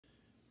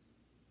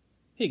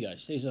Hey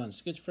guys, today's on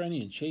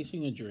Schizophrenia and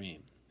Chasing a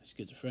Dream.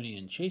 Schizophrenia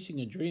and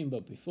Chasing a Dream,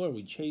 but before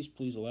we chase,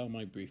 please allow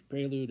my brief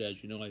prelude.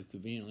 As you know, I've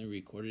conveniently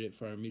recorded it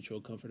for our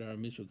mutual comfort, our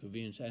mutual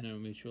convenience, and our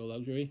mutual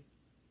luxury.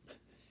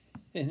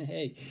 And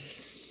hey,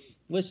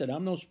 listen,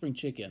 I'm no spring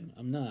chicken.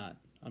 I'm not.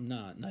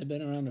 And I've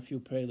been around a few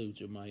preludes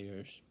in my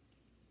years.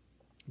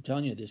 I'm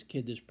telling you,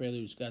 this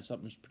prelude's got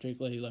something that's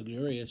particularly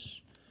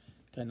luxurious.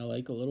 Kind of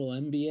like a little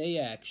NBA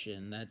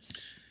action. That's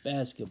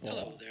basketball.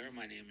 Hello there,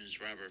 my name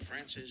is Robert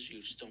Francis.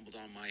 You've stumbled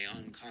on my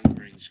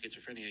Unconquering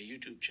Schizophrenia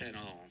YouTube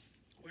channel,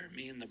 where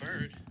me and the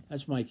bird...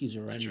 That's Mikey's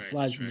already. He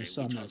flies from the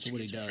sun, that's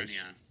what he does.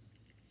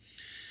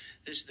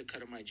 This is the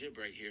cut of my jib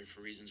right here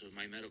for reasons of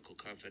my medical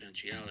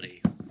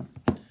confidentiality.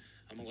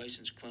 I'm a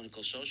licensed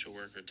clinical social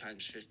worker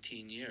times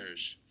 15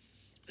 years.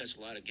 That's a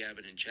lot of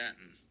gabbing and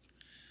chatting.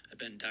 I've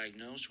been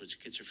diagnosed with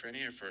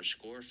schizophrenia for a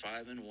score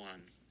 5 and 1.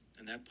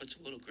 And that puts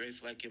a little gray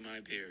fleck in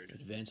my beard.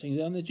 Advancing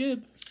down the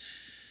jib.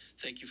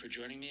 Thank you for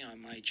joining me on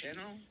my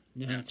channel.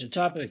 Now to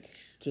topic.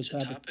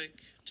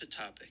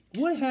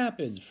 What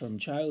happens from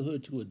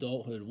childhood to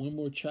adulthood? When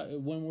we're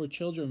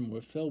children,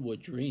 we're filled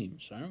with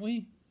dreams, aren't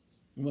we?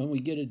 When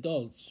we get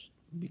adults,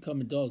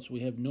 become adults,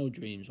 we have no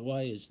dreams.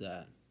 Why is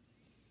that?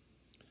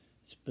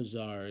 It's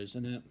bizarre,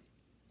 isn't it?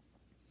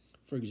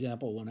 For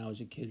example, when I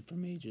was a kid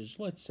from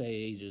let's say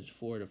ages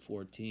 4 to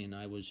 14,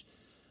 I was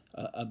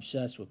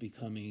obsessed with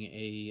becoming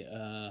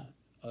a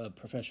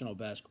professional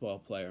basketball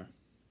player.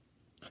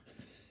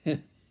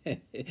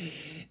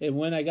 And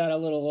when I got a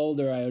little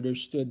older, I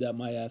understood that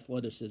my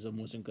athleticism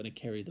wasn't going to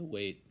carry the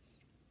weight.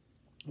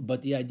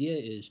 But the idea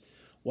is,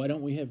 why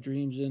don't we have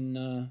dreams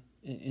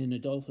in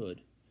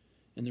adulthood?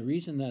 And the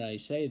reason that I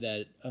say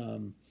that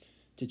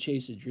to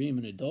chase a dream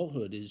in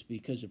adulthood is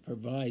because it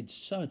provides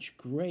such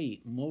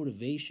great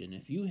motivation.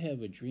 If you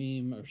have a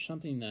dream or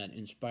something that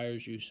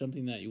inspires you,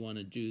 something that you want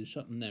to do,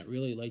 something that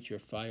really lights your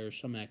fire,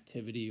 some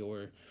activity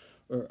or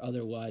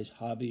otherwise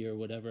hobby or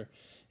whatever,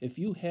 if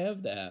you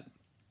have that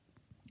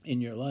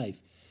in your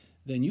life,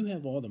 then you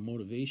have all the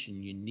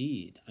motivation you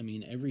need. I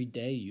mean, every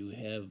day you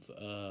have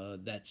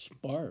that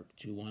spark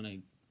to want to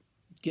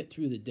get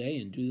through the day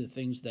and do the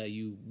things that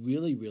you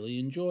really, really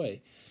enjoy.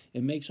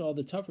 It makes all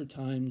the tougher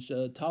times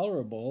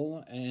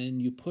tolerable,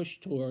 and you push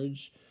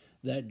towards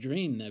that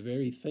dream, that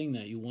very thing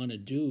that you want to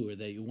do or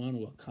that you want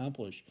to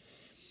accomplish.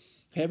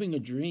 Having a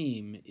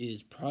dream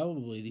is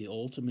probably the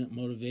ultimate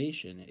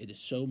motivation. It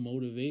is so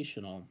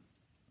motivational.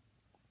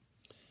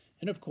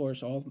 And of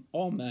course,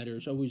 all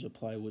matters always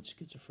apply with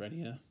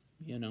schizophrenia.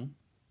 You know,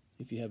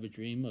 if you have a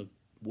dream of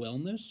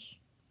wellness,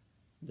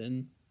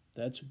 then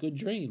that's a good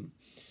dream.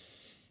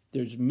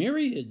 There's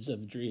myriads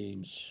of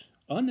dreams,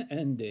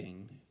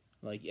 unending,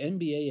 like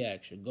NBA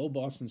action. Go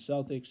Boston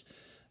Celtics.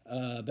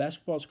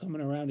 Basketball's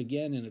coming around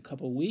again in a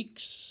couple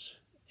weeks,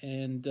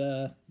 and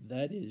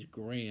that is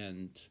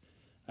grand.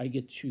 I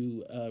get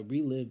to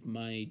relive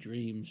my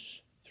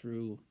dreams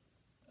through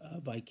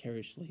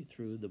vicariously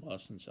through the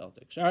Boston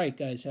Celtics. All right,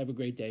 guys, have a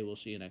great day. We'll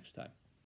see you next time.